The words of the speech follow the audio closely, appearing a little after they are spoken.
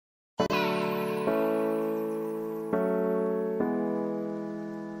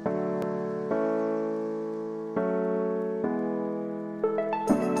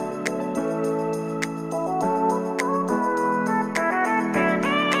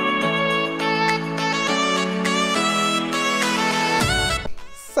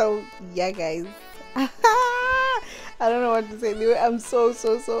Yeah, guys. I don't know what to say. Anyway, I'm so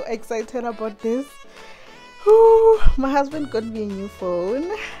excited about this. Whew, my husband got me a new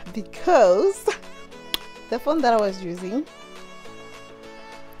phone because the phone that I was using,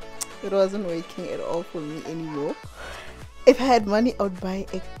 it wasn't working at all for me anymore. If I had money, I would buy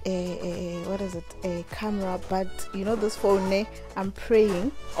a camera, but you know, this phone, I'm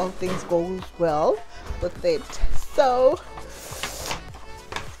praying all things goes well with it. So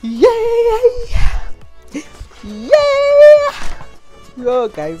yay! Yo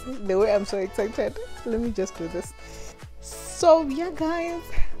guys, the way I'm so excited. Let me just do this. So yeah guys,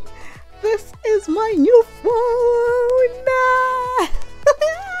 this is my new phone.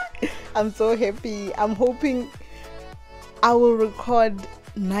 I'm so happy. I'm hoping I will record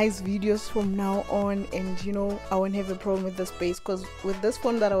nice videos from now on, and you know, I won't have a problem with the space, because with this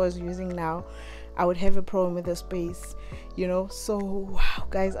phone that I was using now, I would have a problem with the space, you know. So wow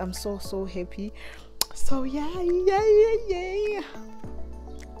guys, I'm so happy. So yeah.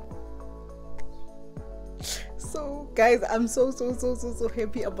 So guys, I'm so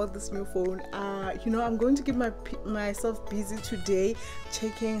happy about this new phone. You know, I'm going to keep myself busy today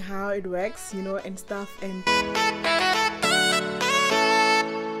checking how it works, you know, and stuff. And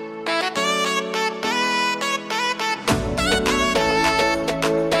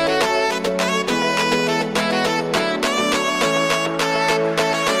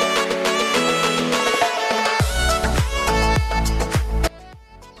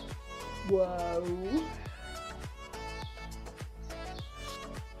wow.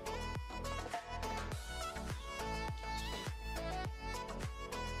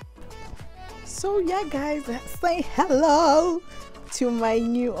 So yeah guys, say hello to my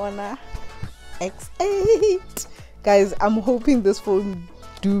new Honor X8. Guys, I'm hoping this phone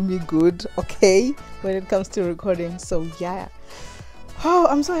do me good, okay, when it comes to recording. So yeah, oh,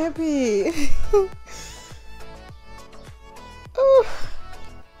 I'm so happy. Oh.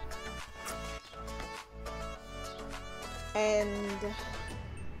 And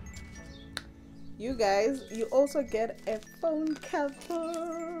you guys, you also get a phone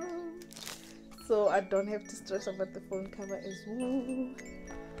cover, so I don't have to stress about the phone cover as well.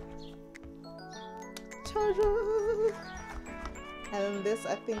 Charger, and this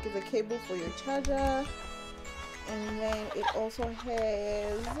I think is a cable for your charger, and then it also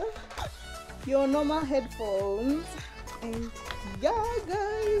has your normal headphones. And yeah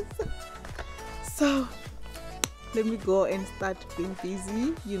guys, so let me go and start being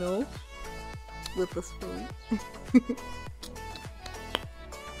busy, you know, with this phone.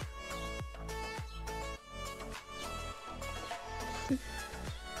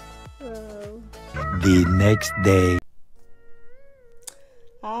 The next day.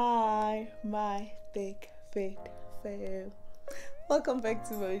 Hi, my thick fit fam. Welcome back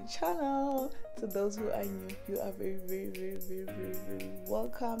to my channel. To those who are new, you are very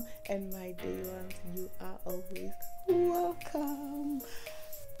welcome, and my day ones, you are always welcome.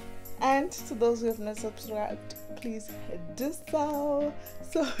 And to those who have not subscribed, please do so.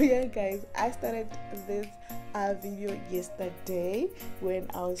 So yeah guys, I started this video yesterday when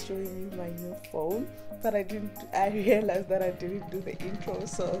I was showing you my new phone, but I realized that I didn't do the intro,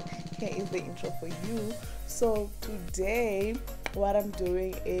 so here is the intro for you. So today what I'm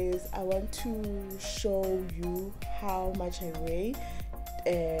doing is I want to show you how much I weigh,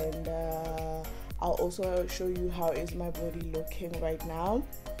 and I'll also show you how is my body looking right now.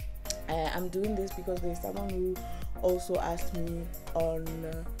 I'm doing this because there's someone who also asked me on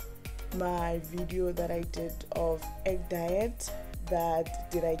my video that I did of egg diet, that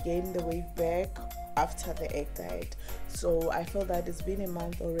did I gain the weight back after the egg diet. So I feel that it's been a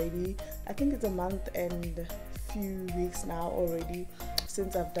month already. I think it's a month and few weeks now already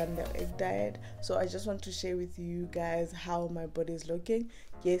since I've done the egg diet. So I just want to share with you guys how my body is looking.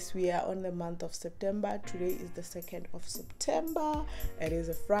 Yes, we are on the month of September. Today is the 2nd of September. It is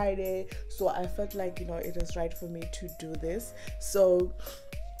a Friday, so I felt like, you know, it is right for me to do this. So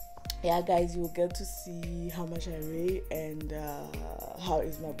yeah guys, you'll get to see how much I weigh and how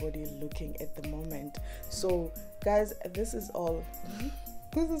is my body looking at the moment. So guys, this is all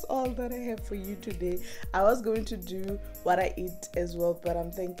that I have for you today. I was going to do what I eat as well, but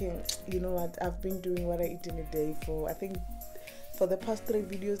I'm thinking, you know what, I've been doing what I eat in a day for, I think, for the past 3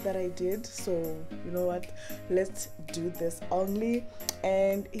 videos that I did. So you know what, let's do this only.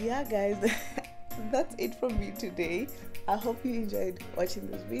 And yeah guys, that's it from me today. I hope you enjoyed watching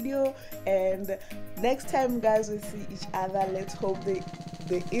this video, and next time guys we see each other, let's hope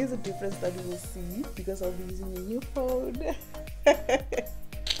there is a difference that we will see, because I'll be using a new phone.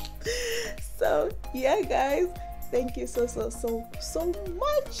 So yeah guys, thank you so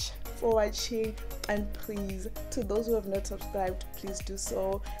much for watching, and please, to those who have not subscribed, please do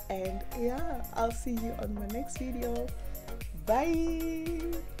so. And yeah, I'll see you on my next video. Bye.